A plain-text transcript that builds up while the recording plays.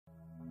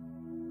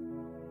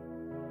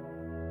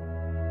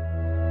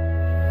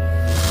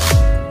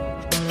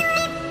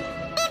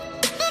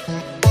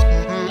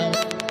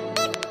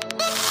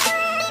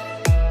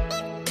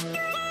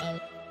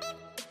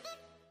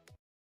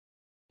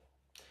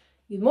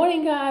Good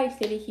morning guys,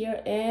 Teddy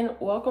here and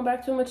welcome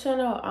back to my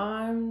channel.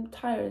 I'm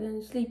tired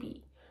and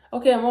sleepy.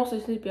 Okay, I'm also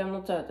sleepy, I'm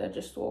not tired, I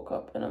just woke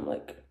up and I'm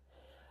like,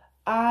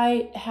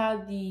 I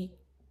had the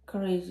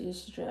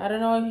craziest dream. I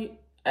don't know if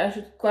I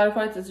should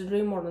clarify if it's a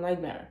dream or a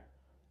nightmare.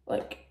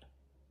 Like,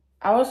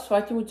 I was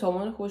fighting with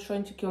someone who was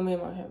trying to kill me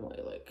and my family,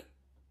 like.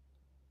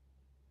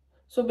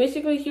 So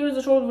basically here's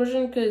the short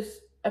version because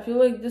I feel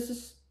like this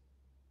is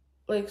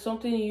like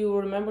something you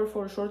remember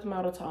for a short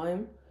amount of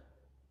time.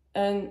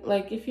 And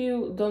like if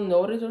you don't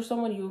know it or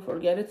someone, you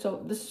forget it.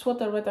 So this is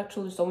what I read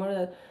actually somewhere,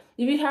 that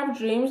if you have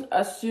dreams,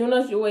 as soon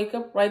as you wake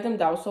up, write them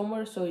down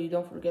somewhere so you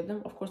don't forget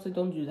them. Of course I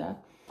don't do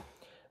that,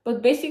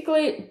 but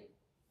basically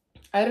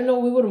I don't know,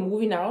 we were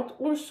moving out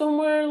or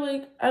somewhere,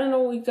 like I don't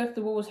know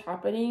exactly what was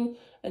happening,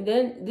 and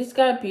then this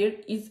guy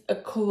appeared. He's a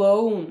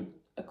clone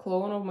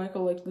of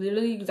Michael, like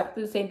literally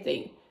exactly the same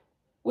thing,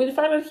 with the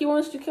fact that he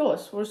wants to kill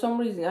us for some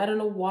reason. I don't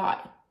know why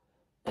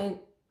and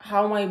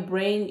how my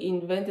brain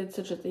invented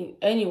such a thing.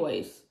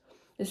 Anyways,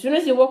 as soon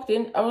as he walked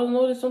in, I was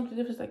noticing something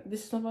different. Like,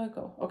 this is not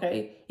Michael.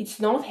 Okay, it's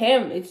not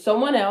him. It's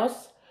someone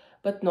else,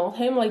 but not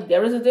him. Like,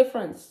 there is a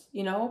difference,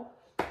 you know.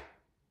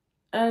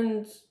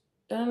 And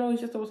I don't know.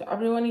 It's just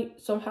everyone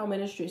somehow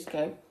managed to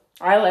escape.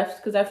 I left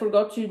because I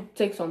forgot to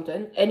take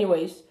something.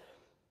 Anyways,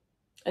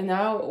 and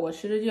now what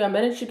should I do? I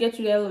managed to get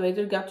to the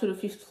elevator. Got to the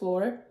 5th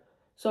floor.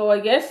 So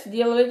I guess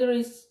the elevator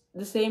is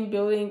the same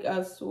building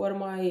as where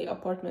my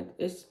apartment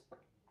is.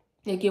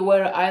 Like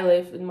where I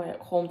live in my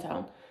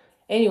hometown.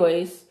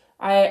 Anyways,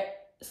 I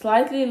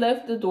slightly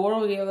left the door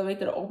of the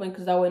elevator open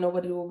because that way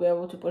nobody will be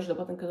able to push the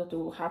button, because what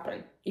will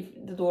happen if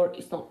the door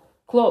is not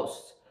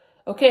closed.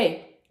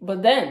 Okay,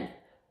 but then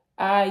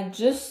I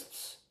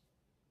just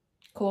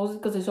closed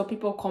it because I saw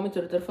people coming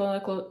to the third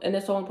floor, and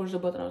then someone pushed the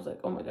button. I was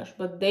like, oh my gosh.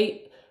 But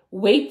they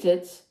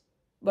waited,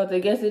 but I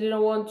guess they didn't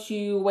want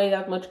to wait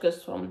that much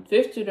because from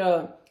 5th to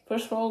the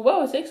 1st floor,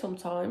 well, it takes some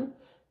time.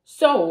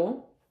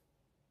 So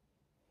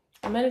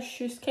I managed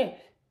to escape.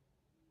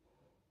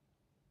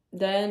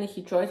 Then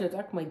he tried to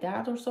attack my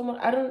dad or someone.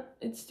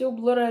 It's still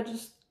blurry. I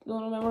just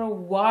don't remember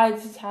why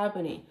this is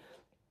happening.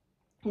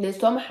 And then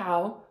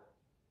somehow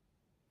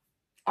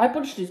I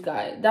punched this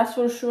guy, that's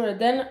for sure.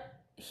 Then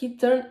he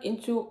turned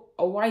into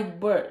a white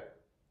bird.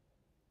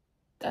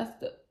 That's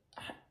the,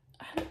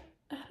 I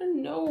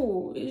don't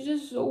know. It's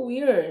just so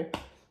weird.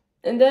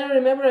 And then I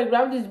remember I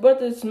grabbed this bird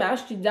and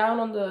smashed it down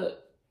on the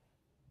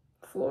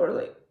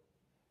floor.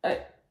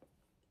 Like,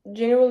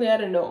 genuinely, I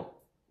don't know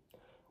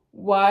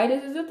why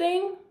this is a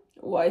thing,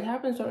 why it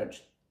happens, or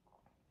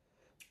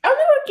I'll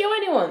never kill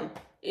anyone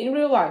in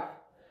real life,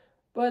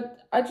 but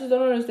I just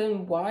don't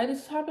understand why this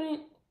is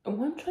happening and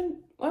why I'm getting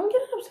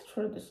upset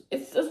for this.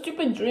 It's a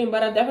stupid dream,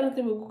 but I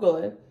definitely will Google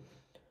it,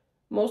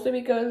 mostly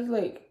because,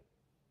 like,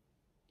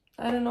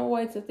 I don't know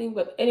why it's a thing.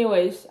 But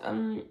anyways,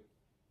 I'm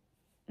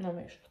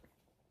gonna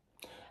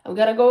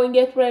go and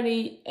get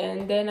ready,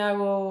 and then I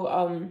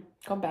will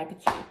come back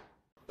at you.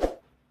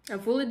 I'm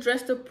fully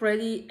dressed up,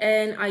 ready,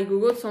 and I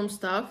googled some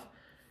stuff.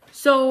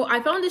 So I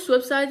found this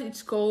website.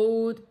 It's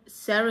called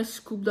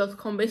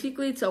sarahscoop.com.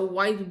 Basically, it's a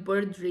white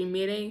bird dream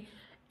meaning,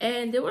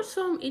 and there were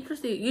some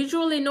interesting.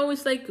 Usually,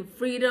 it's like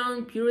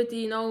freedom,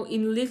 purity.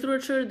 In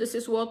literature, this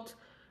is what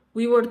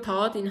we were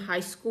taught in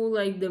high school,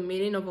 like the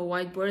meaning of a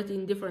white bird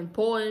in different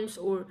poems,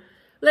 or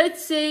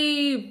let's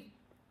say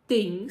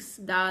things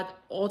that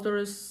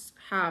authors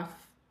have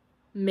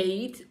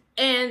made,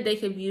 and they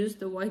have used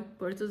the white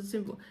bird as a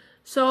symbol.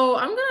 So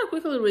I'm gonna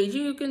quickly read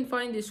you. You can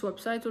find this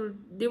website, or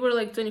they were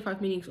like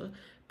 25 meanings. So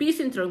peace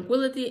and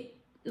tranquility.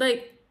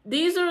 Like,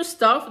 these are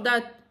stuff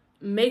that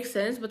makes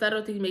sense, but I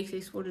don't think it makes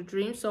sense for the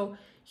dream. So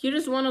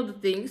here's one of the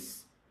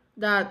things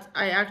that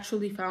I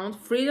actually found: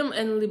 freedom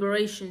and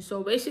liberation.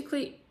 So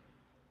basically,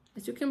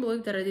 as you can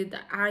believe that I did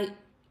that, I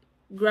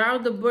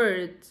grabbed the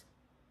bird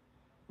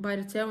by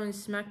the tail and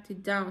smacked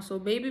it down. So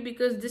maybe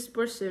because this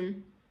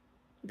person,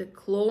 the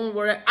clone,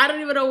 where I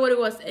don't even know what it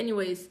was.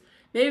 Anyways,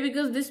 maybe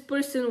because this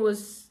person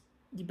was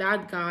the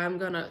bad guy, I'm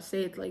gonna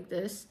say it like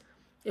this.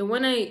 And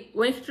when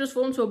he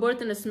transformed to a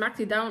bird and I smacked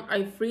it down,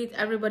 I freed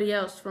everybody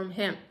else from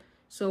him,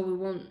 so we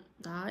won't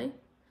die.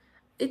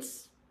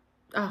 It's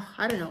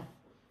I don't know,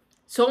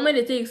 so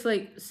many things.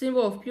 Like,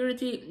 symbol of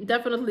purity,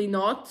 definitely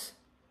not.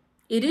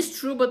 It is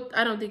true, but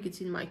I don't think it's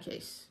in my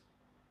case.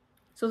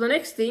 So the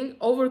next thing,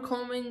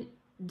 overcoming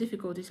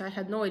difficulties. I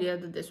had no idea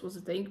that this was a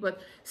thing, but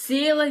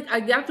see, like, I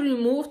got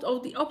removed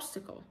of the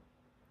obstacle.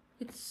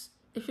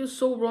 It feels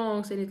so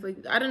wrong saying it.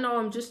 Like, I don't know,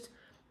 I'm just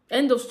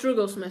end of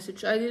struggles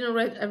message. I didn't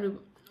read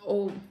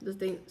all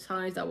the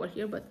signs that were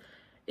here, but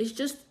it's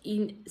just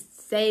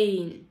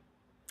insane,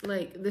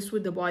 like this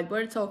with the white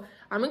bird. So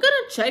I'm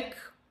gonna check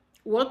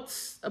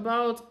what's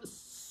about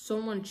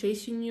someone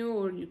chasing you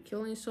or you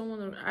killing someone,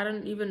 or I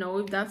don't even know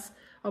if that's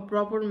a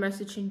proper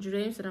message in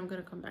dreams, and I'm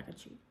gonna come back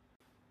at you.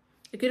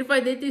 I couldn't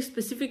find anything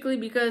specifically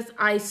because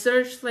I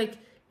searched like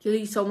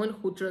killing someone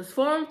who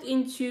transformed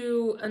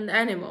into an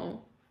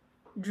animal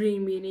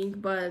dream meaning,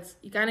 but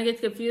you kind of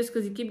get confused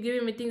because you keep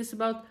giving me things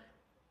about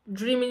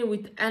dreaming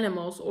with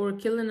animals or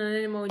killing an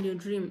animal in your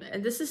dream,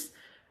 and this is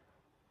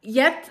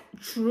yet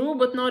true,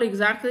 but not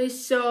exactly.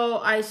 So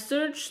I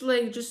searched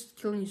like just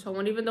killing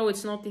someone, even though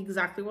it's not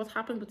exactly what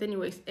happened. But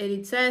anyways, and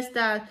it says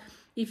that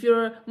if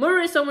you're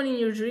murdering someone in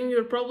your dream,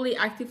 you're probably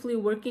actively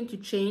working to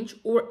change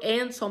or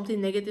end something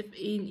negative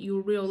in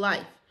your real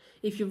life.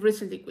 If you've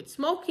recently quit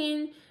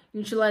smoking,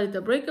 initiated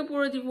a breakup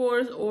or a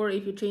divorce, or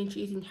if you change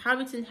eating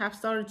habits and have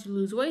started to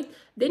lose weight,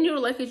 then you're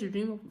likely to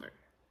dream of murder.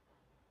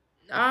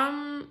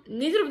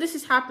 Neither of this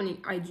is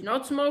happening. I do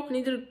not smoke,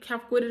 neither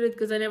have quitted it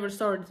because I never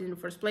started in the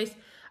first place.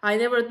 I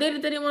never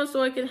dated anyone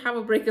so I can have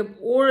a breakup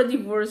or a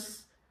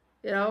divorce,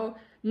 you know.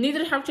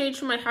 Neither have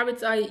changed my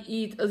habits. I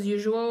eat as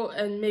usual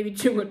and maybe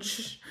too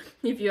much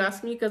if you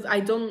ask me, because I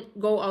don't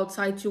go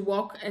outside to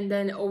walk and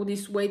then all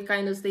this weight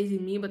kind of stays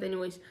in me. But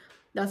anyways,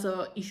 that's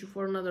a issue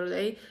for another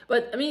day.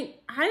 But I mean,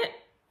 I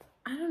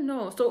don't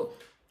know. So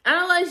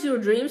analyze your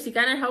dreams. It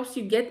kind of helps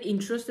you get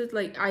interested,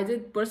 like I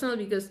did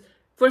personally, because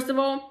first of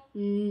all,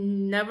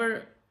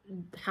 never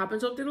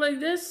happened something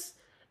like this.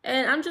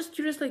 And I'm just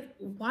curious, like,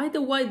 why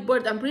the white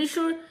bird? I'm pretty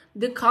sure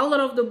the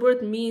color of the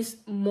bird means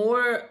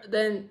more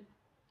than,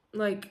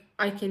 like,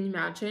 I can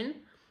imagine.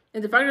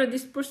 And the fact that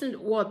this person,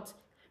 what?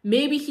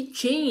 Maybe he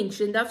changed,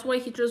 and that's why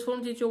he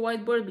transformed into a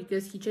white bird,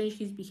 because he changed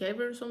his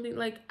behavior or something.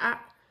 Like,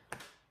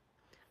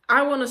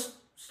 I want to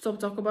stop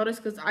talking about this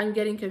because I'm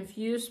getting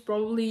confused,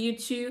 probably you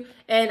too,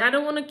 and I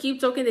don't want to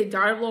keep talking the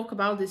dialogue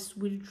about this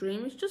weird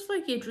dream. It's just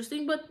like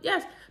interesting. But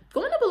yes,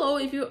 comment down below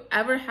if you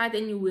ever had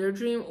any weird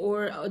dream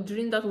or a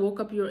dream that woke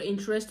up your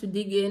interest to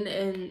dig in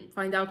and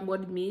find out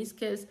what it means,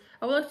 because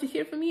I would like to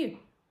hear from you.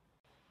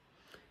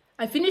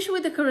 I finished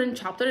with the current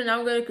chapter and now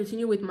I'm going to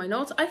continue with my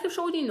notes. I have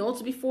showed you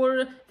notes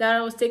before that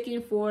I was taking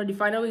for the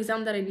final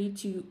exam that I need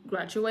to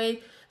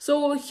graduate.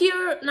 So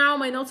here now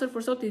my notes are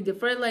for something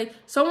different. Like,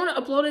 someone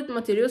uploaded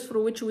materials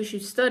for which we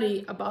should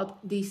study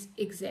about this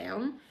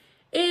exam.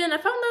 And I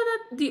found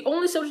out that the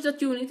only subjects that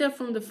you need are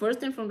from the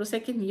first and from the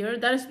second year.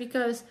 That is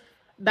because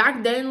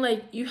back then,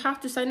 like, you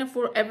have to sign up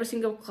for every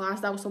single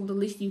class that was on the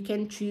list you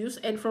can choose.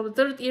 And from the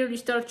third year, you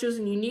start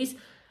choosing unis.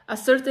 A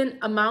certain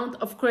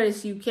amount of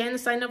credits. You can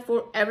sign up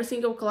for every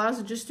single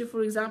class just to,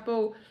 for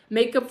example,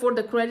 make up for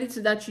the credits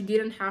that you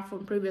didn't have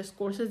from previous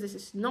courses. This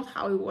is not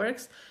how it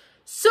works.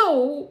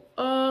 So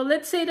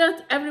let's say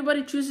that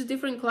everybody chooses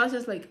different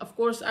classes. Like, of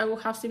course, I will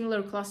have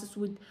similar classes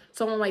with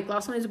some of my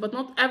classmates, but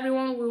not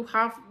everyone will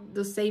have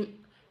the same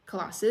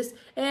classes.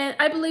 And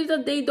I believe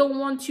that they don't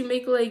want to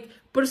make like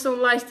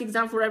personalized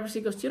exam for every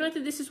single student.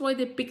 And this is why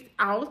they picked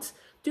out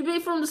to be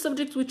from the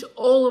subjects which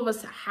all of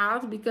us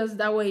have, because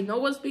that way no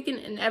one's speaking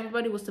and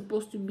everybody was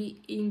supposed to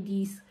be in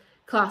these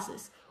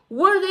classes.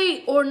 Were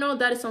they or not,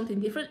 that is something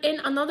different. And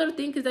another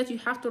thing is that you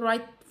have to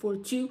write for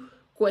 2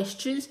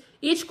 questions.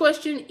 Each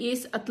question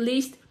is at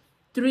least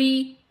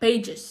 3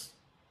 pages.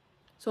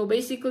 So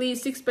basically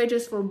 6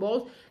 pages for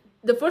both.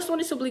 The first one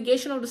is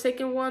obligation, the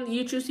second one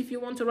you choose if you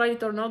want to write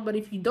it or not, but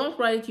if you don't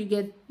write it you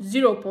get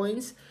 0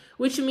 points,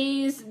 which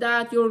means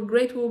that your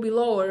grade will be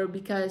lower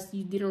because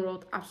you didn't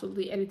write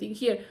absolutely anything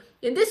here.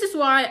 And this is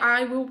why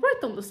I will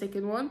write on the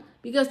second one,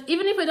 because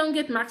even if I don't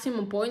get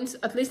maximum points,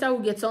 at least I will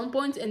get some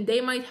points and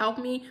they might help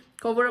me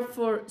cover up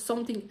for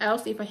something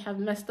else if I have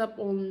messed up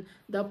on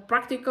the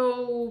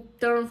practical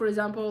term. For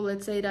example,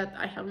 let's say that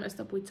I have messed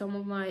up with some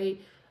of my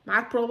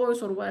math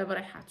problems or whatever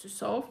I had to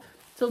solve.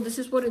 So this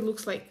is what it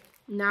looks like.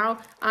 Now,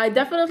 I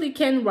definitely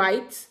can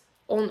write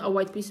on a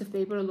white piece of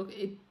paper. Look,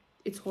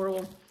 it's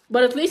horrible.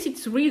 But at least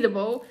it's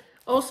readable.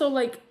 Also,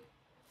 like,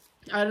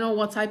 I don't know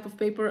what type of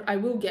paper I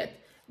will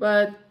get.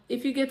 But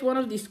if you get one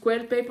of these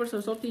squared papers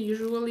or something,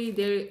 usually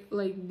they're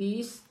like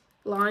these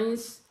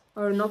lines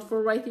are not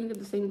for writing.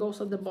 The same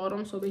goes at the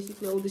bottom. So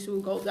basically all this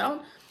will go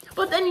down.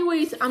 But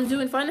anyways, I'm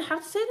doing fine. I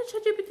have to say that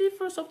ChatGPT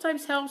for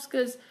sometimes helps,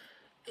 because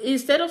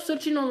instead of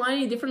searching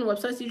online in different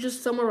websites, you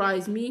just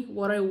summarize me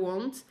what I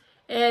want.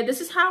 And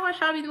this is how I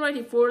have been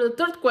writing for the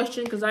third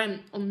question, because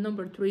I'm on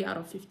number 3 out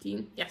of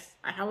 15. Yes,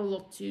 I have a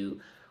lot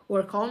to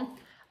work on.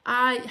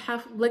 I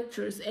have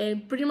lectures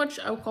and pretty much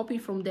I'll copy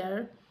from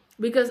there,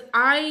 because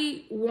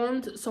I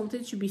want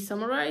something to be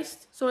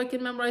summarized so I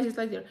can memorize it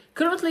later.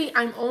 Currently,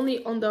 I'm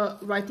only on the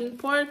writing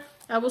part.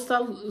 I will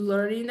start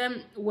learning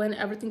them when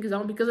everything is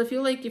done, because I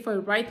feel like if I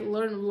write,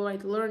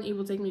 learn, it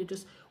will take me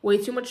just way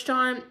too much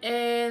time.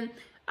 And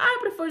I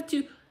prefer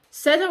to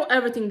settle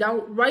everything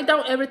down, write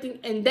down everything,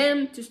 and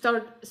then to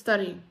start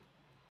studying.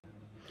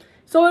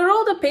 So I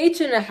wrote 1.5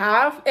 pages,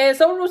 and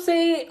someone will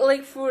say,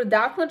 like, for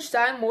that much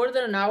time, more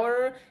than an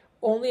hour,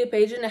 only 1.5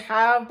 pages,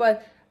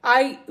 but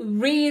I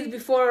read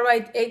before I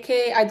write,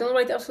 aka I don't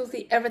write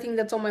absolutely everything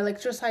that's on my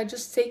lectures. I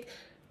just take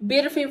a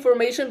bit of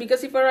information,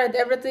 because if I write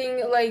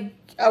everything, like,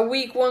 a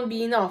week won't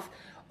be enough.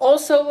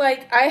 Also,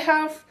 like, I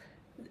have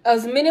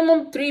as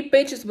minimum 3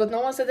 pages, but no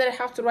one said that I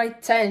have to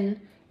write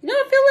 10. You know,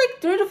 I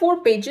feel like 3 to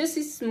 4 pages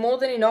is more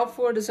than enough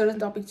for the certain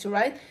topic to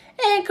write.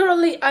 And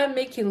currently I'm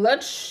making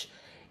lunch.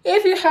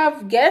 If you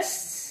have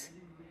guests,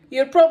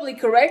 you're probably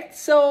correct.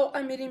 So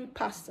I'm eating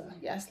pasta.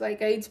 Yes,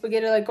 like I eat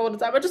spaghetti like all the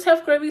time. I just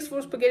have cravings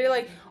for spaghetti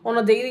like on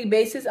a daily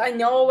basis. I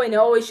know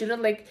it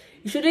shouldn't, like,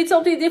 you should eat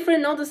something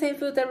different, not the same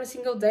food every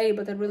single day,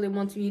 but I really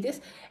want to eat this.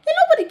 And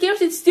nobody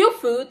cares, it's still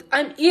food.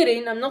 I'm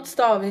eating, I'm not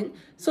starving.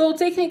 So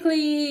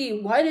technically,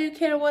 why do you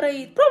care what I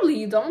eat? Probably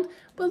you don't,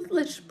 but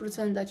let's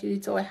pretend that you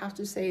did, so I have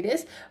to say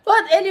this.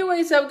 But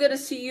anyways, I'm gonna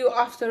see you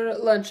after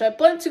lunch. I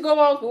plan to go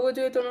out, will we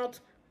do it or not?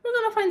 We're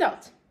gonna find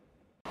out.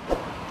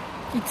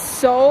 It's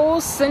so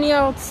sunny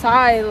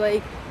outside,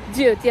 like,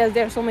 dude, yes,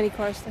 there are so many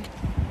cars there.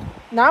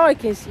 Now I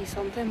can see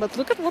something, but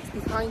look at what's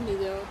behind me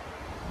though.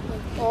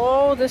 Like,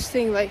 all this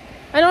thing, like,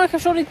 I know I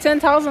have shown it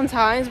 10,000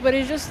 times, but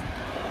it's just,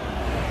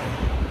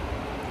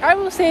 I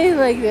will say it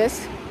like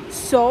this,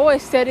 so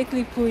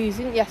aesthetically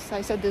pleasing. Yes,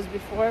 I said this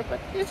before, but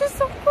it's just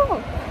so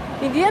cool.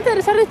 In the end, I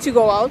decided to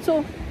go out,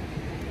 so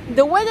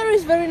the weather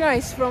is very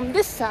nice. From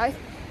this side,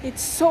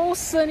 it's so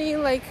sunny,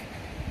 like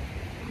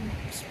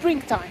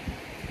springtime.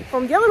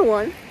 From the other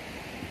one,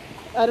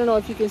 I don't know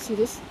if you can see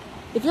this,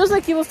 it feels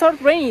like it will start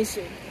raining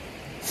soon.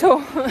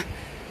 So,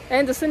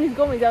 and the sun is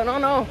going down. Oh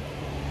no,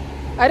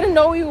 I don't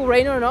know if it will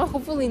rain or not.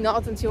 Hopefully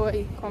not until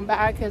I come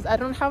back, because I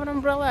don't have an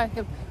umbrella. I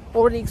have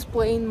already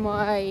explained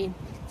my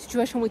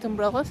situation with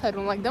umbrellas. I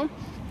don't like them,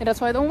 and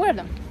that's why I don't wear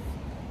them.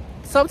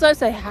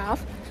 Sometimes I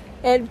have,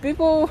 and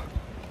people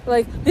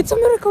like, it's a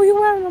miracle you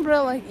wear an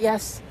umbrella. Like,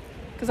 yes,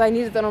 because I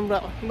needed an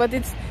umbrella, but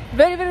it's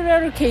very, very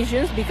rare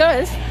occasions,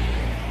 because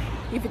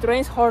if it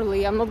rains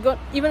hardly, I'm not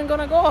even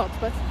gonna go out.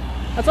 But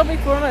a topic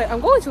for another.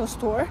 I'm going to a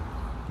store.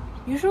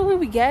 Usually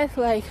we get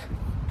like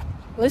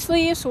list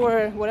leaves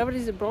or whatever it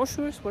is, the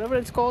brochures, whatever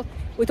it's called,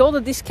 with all the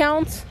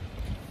discounts.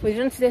 We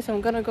didn't today, so I'm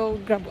gonna go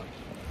grab one.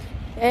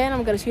 And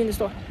I'm gonna see you in the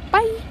store.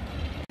 Bye!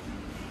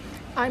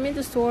 I'm in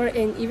the store,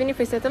 and even if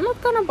I said I'm not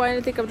gonna buy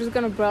anything, I'm just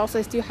gonna browse,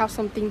 I still have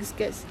some things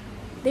because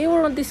they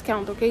were on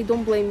discount, okay?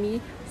 Don't blame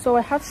me. So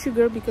I have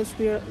sugar because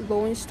we are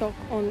low in stock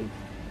on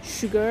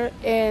sugar,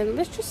 and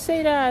let's just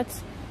say that,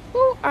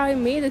 well, I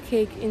made a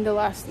cake in the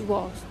last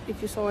vlog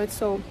if you saw it,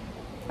 so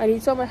I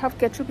need some. I have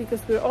ketchup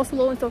because we're also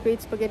low in stock. I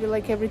eat spaghetti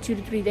like every 2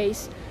 to 3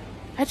 days.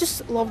 I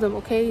just love them,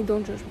 okay?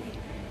 Don't judge me.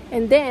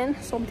 And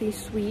then something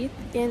sweet,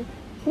 and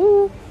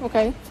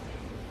okay,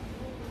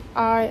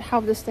 I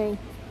have this thing.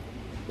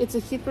 It's a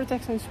heat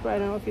protection spray. I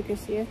don't know if you can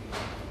see it,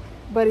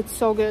 but it's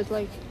so good.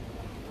 Like,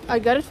 I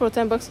got it for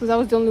 10 bucks because I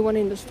was the only one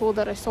in the store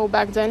that I saw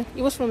back then.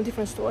 It was from a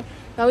different store.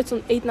 Now it's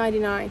on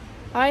 $8.99.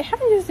 I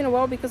haven't used it in a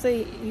while because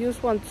I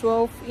used one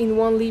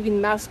 12-in-1 leave-in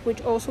mask,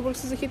 which also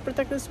works as a heat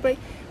protectant spray.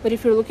 But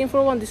if you're looking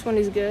for one, this one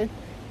is good.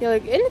 Yeah,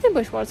 like anything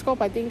by Schwarzkopf,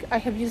 I think. I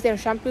have used their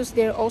shampoos.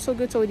 They're also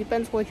good, so it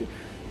depends what you're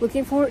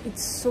looking for.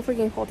 It's so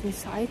freaking hot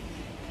inside.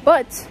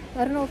 But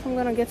I don't know if I'm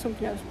gonna get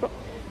something else.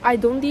 I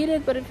don't need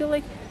it, but I feel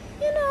like,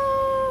 you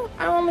know,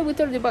 I'm only with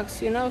 30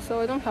 bucks, you know,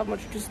 so I don't have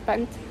much to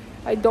spend.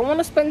 I don't want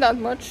to spend that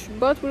much,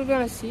 but we're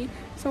gonna see.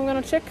 So I'm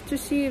gonna check to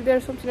see if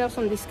there's something else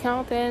on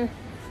discount, and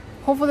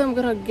hopefully I'm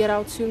gonna get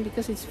out soon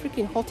because it's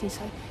freaking hot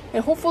inside.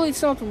 And hopefully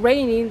it's not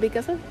raining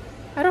because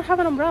I don't have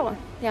an umbrella.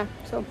 Yeah,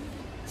 so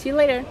see you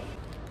later.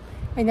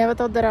 I never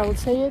thought that I would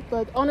say it,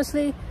 but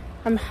honestly,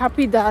 I'm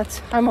happy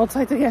that I'm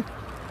outside again.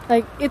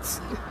 Like,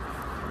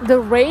 the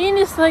rain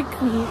is like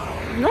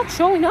not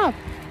showing up.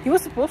 It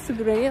was supposed to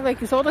be raining,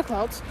 like you saw the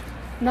clouds.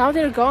 Now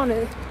they're gone,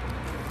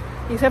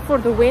 except for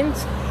the wind.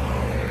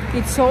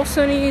 It's so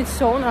sunny, it's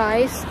so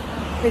nice.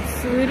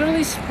 It's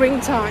literally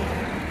springtime,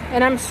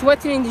 and I'm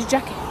sweating in this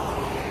jacket.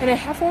 And I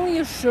have only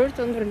a shirt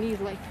underneath,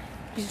 like,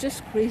 it's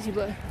just crazy,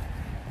 but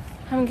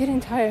I'm getting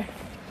tired.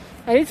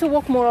 I need to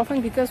walk more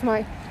often because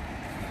my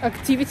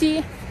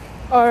activity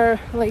are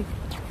like,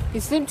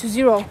 it's slipped to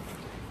 0.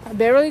 I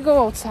barely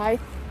go outside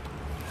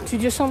to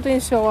do something,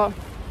 so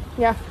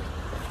yeah.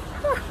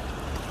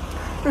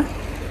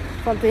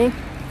 Fun thing.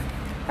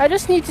 I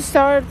just need to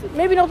start,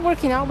 maybe not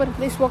working out, but at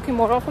least walking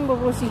more often, but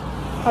we'll see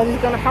how this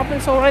is gonna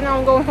happen. So right now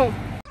I'm going home.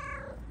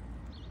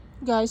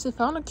 Guys, I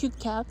found a cute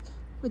cat,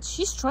 but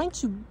she's trying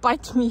to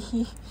bite me.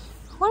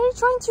 Why are you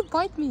trying to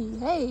bite me?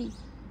 Hey,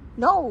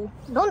 no,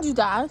 don't do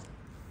that.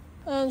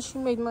 And she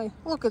made my,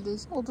 look at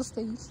this, all the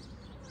stains.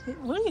 Hey,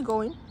 where are you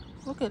going?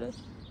 Look at it.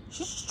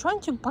 She's just trying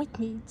to bite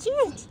me.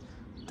 Dude,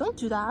 don't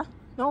do that.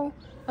 No,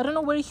 I don't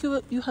know where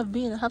you have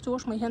been. I have to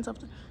wash my hands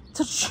after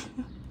touch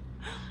you.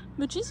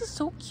 But she's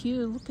so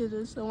cute. Look at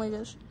this. Oh my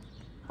gosh.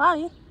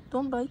 Hi,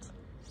 don't bite.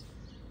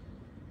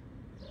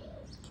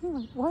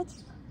 Okay, what?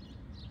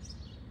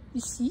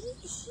 You see?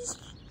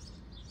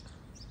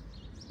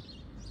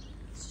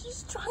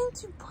 She's trying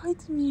to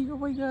bite me. Oh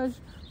my gosh.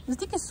 This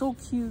thing is so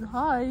cute.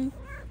 Hi.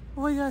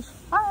 Oh my gosh.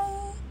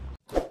 Hi.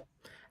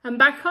 I'm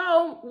back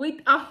home with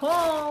a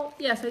haul.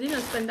 Yes, I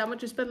didn't spend that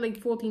much. I spent like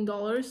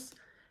 $14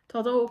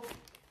 total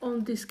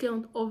on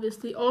discount,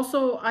 obviously.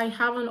 Also, I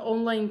have an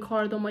online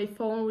card on my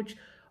phone, which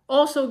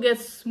also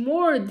gets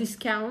more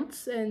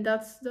discounts, and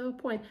that's the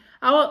point.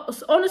 I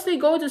was honestly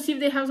going to see if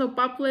they have some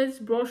pamphlets,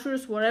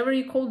 brochures, whatever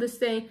you call this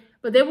thing,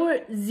 but they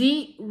were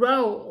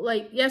 0.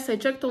 Like, yes, I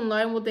checked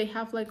online what they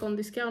have like on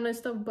discount and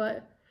stuff,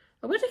 but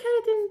I wish I had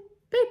it in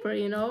paper,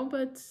 you know.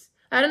 But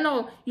I don't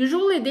know.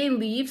 Usually they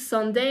leave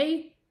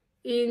Sunday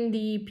in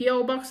the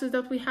PO boxes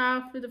that we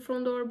have at the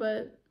front door,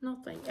 but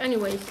nothing.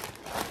 Anyways,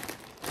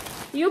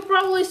 you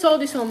probably saw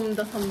this on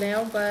the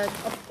thumbnail, but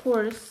of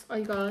course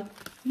I got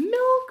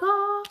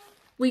Milka.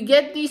 We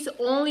get these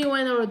only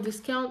when they're on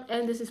discount,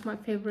 and this is my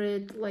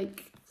favorite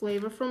like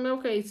flavor from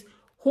Milka. It's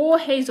whole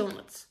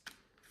hazelnuts.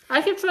 I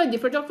have tried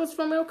different chocolates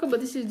from Milka, but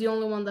this is the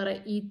only one that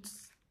I eat,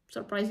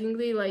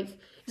 surprisingly. Like,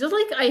 it's not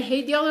like I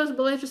hate the others,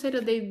 but let's just say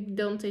that they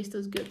don't taste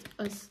as good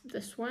as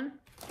this one.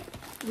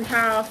 We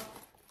have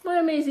my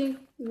amazing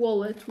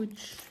wallet,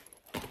 which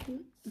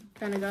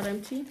kind of got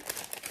empty.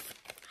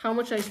 How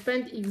much I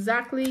spent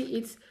exactly?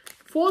 It's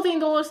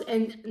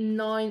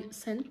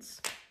 $14.09.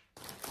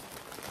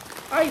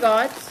 I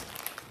got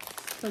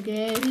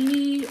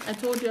spaghetti. I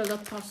told you I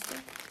got pasta.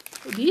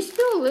 These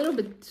feel a little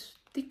bit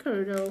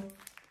thicker though.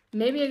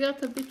 Maybe I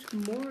got a bit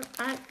more.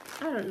 I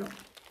don't know.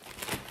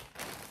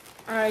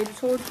 I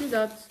told you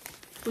that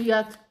we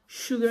got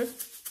sugar.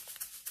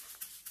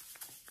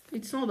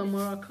 It's not a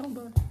Morocco,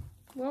 but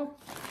well,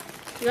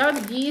 we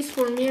got these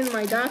for me and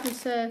my dad.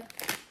 It's a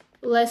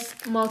Les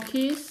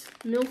Milkies,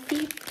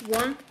 milky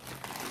one.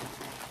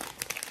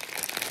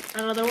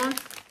 Another one.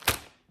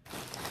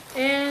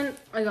 And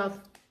I got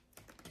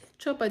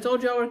ketchup. I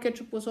told you our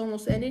ketchup was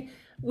almost any.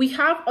 We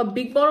have a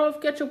big bottle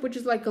of ketchup, which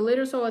is like a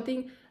liter, so I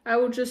think I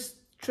will just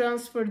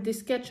transfer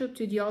this ketchup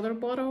to the other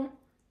bottle,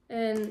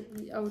 and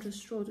I will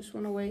just throw this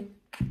one away.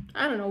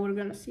 I don't know, we're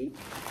gonna see.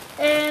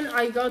 And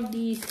I got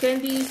these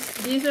candies.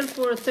 These are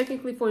for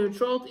technically for your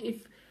throat.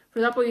 If, for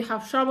example, you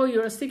have trouble,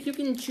 you're sick, you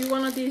can chew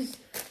one of these.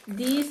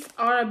 These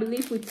are, I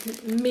believe,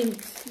 with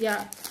mint,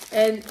 yeah,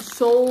 and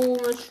so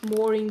much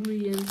more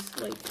ingredients.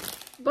 Like,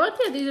 but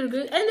yeah, these are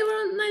good, and they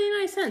were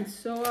 99 cents.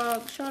 So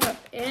shut up.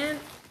 And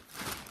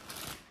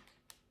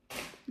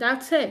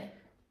that's it.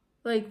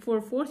 Like, for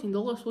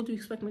 $14, what do you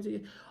expect me to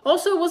get?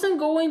 Also, I wasn't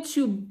going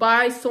to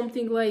buy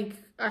something like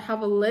I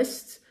have a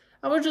list.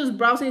 I was just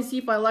browsing and see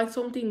if I like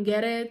something,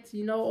 get it.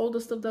 You know, all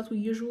the stuff that we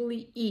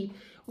usually eat.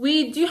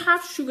 We do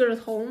have sugar at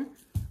home,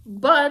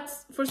 but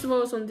first of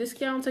all, it's on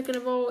discount. Second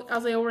of all,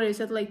 as I already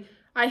said, like,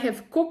 I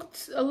have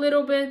cooked a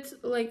little bit.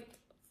 Like,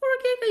 for a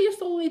cake, I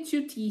used only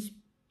 2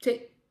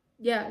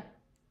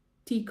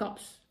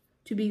 teacups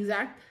to be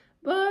exact.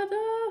 But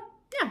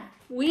yeah,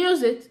 we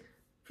use it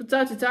from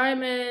time to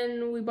time,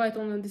 and we buy it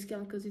on a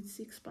discount because it's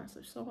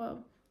expensive.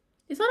 So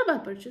it's not a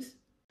bad purchase.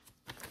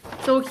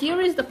 So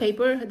here is the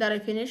paper that I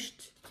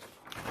finished,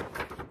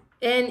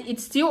 and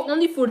it's still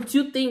only for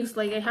 2 things.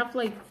 Like, I have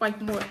like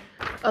 5 more.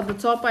 At the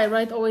top I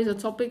write always a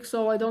topic,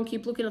 so I don't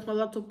keep looking at my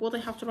laptop what I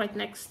have to write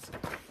next.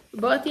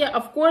 But yeah,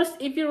 of course,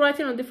 if you're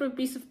writing on a different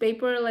piece of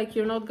paper, like,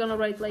 you're not gonna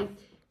write like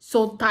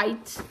so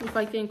tight, if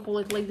I can call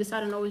it like this. I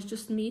don't know, it's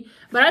just me.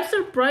 But I'm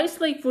surprised,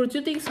 like, for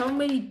 2 things how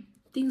many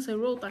things I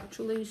wrote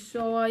actually.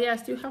 So yeah, I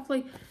still have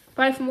like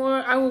 5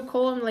 more. I will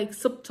call them like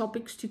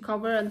subtopics to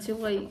cover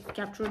until I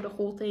capture the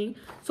whole thing.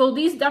 So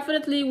these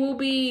definitely will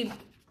be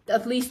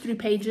at least 3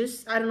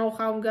 pages. I don't know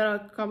how I'm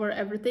gonna cover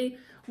everything.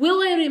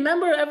 Will I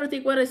remember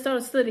everything when I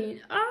start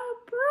studying?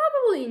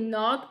 Probably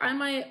not. I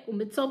might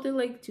omit something,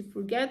 like, to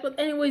forget. But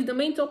anyways, the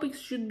main topics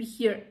should be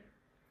here.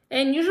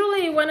 And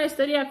usually when I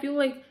study, I feel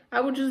like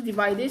I would just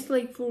divide this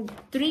like for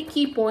 3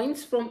 key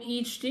points from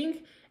each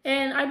thing.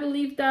 And I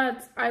believe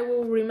that I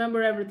will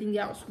remember everything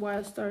else while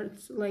I start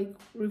like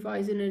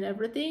revising and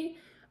everything.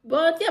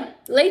 But yeah,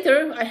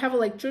 later I have a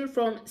lecture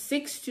from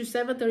 6 to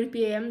 7:30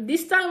 p.m.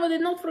 This time I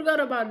did not forget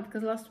about it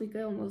because last week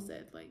I almost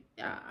did. Like,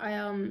 yeah,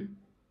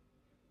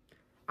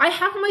 I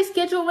have my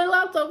schedule on my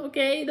laptop,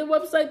 okay? The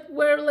website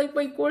where like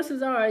my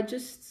courses are. I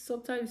just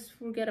sometimes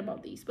forget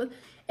about these. But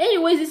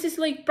anyways, this is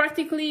like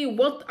practically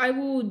what I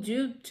will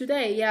do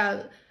today.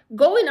 Yeah.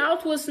 Going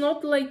out was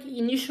not like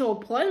initial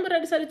plan, but I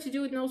decided to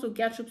do it and also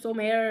catch up some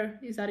air.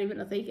 Is that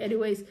even a thing?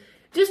 Anyways,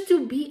 just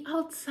to be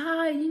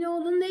outside, you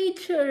know, the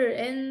nature.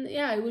 And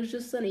yeah, it was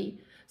just sunny.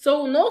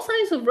 So no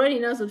signs of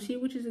raining as of here,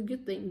 which is a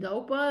good thing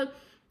though. But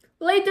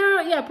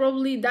later, yeah,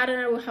 probably Dad and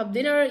I will have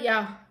dinner.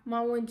 Yeah,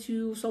 Mom went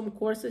to some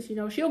courses, you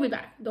know, she'll be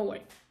back. Don't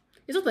worry.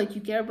 It's not like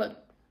you care,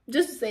 but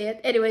just to say it.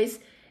 Anyways,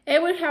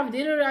 and we'll have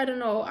dinner. I don't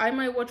know. I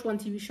might watch one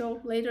TV show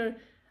later.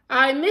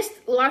 I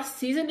missed last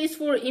season. It's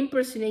for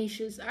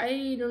impersonations.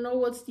 I don't know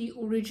what's the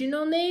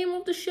original name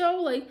of the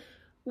show, like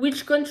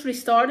which country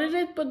started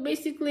it, but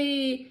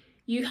basically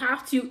you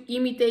have to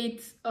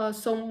imitate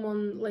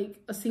someone, like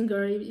a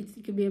singer.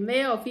 It could be a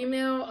male, a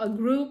female, a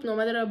group, no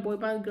matter a boy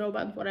band, girl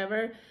band,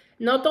 whatever.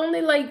 Not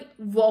only like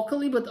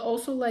vocally, but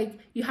also like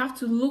you have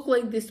to look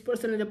like this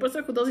person, and the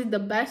person who does it the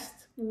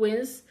best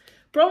wins.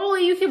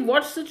 Probably you can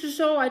watch such a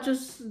show. I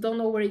just don't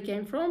know where it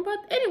came from. But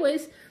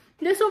anyways,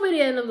 this will be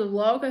the end of the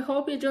vlog. I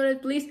hope you enjoyed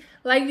it. Please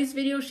like this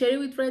video, share it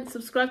with friends,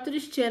 subscribe to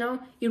this channel.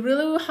 It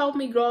really will help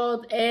me grow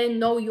out and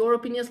know your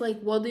opinions.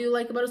 Like, what do you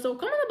like about it? So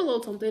comment down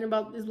below something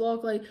about this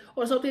vlog, like,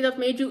 or something that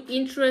made you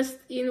interested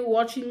in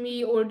watching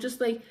me, or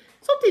just like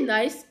something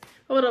nice.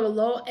 Comment down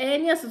below.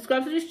 And yeah,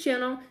 subscribe to this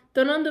channel.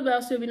 Turn on the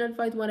bell so you'll be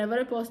notified whenever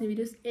I post new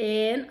videos.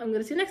 And I'm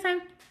gonna see you next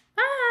time.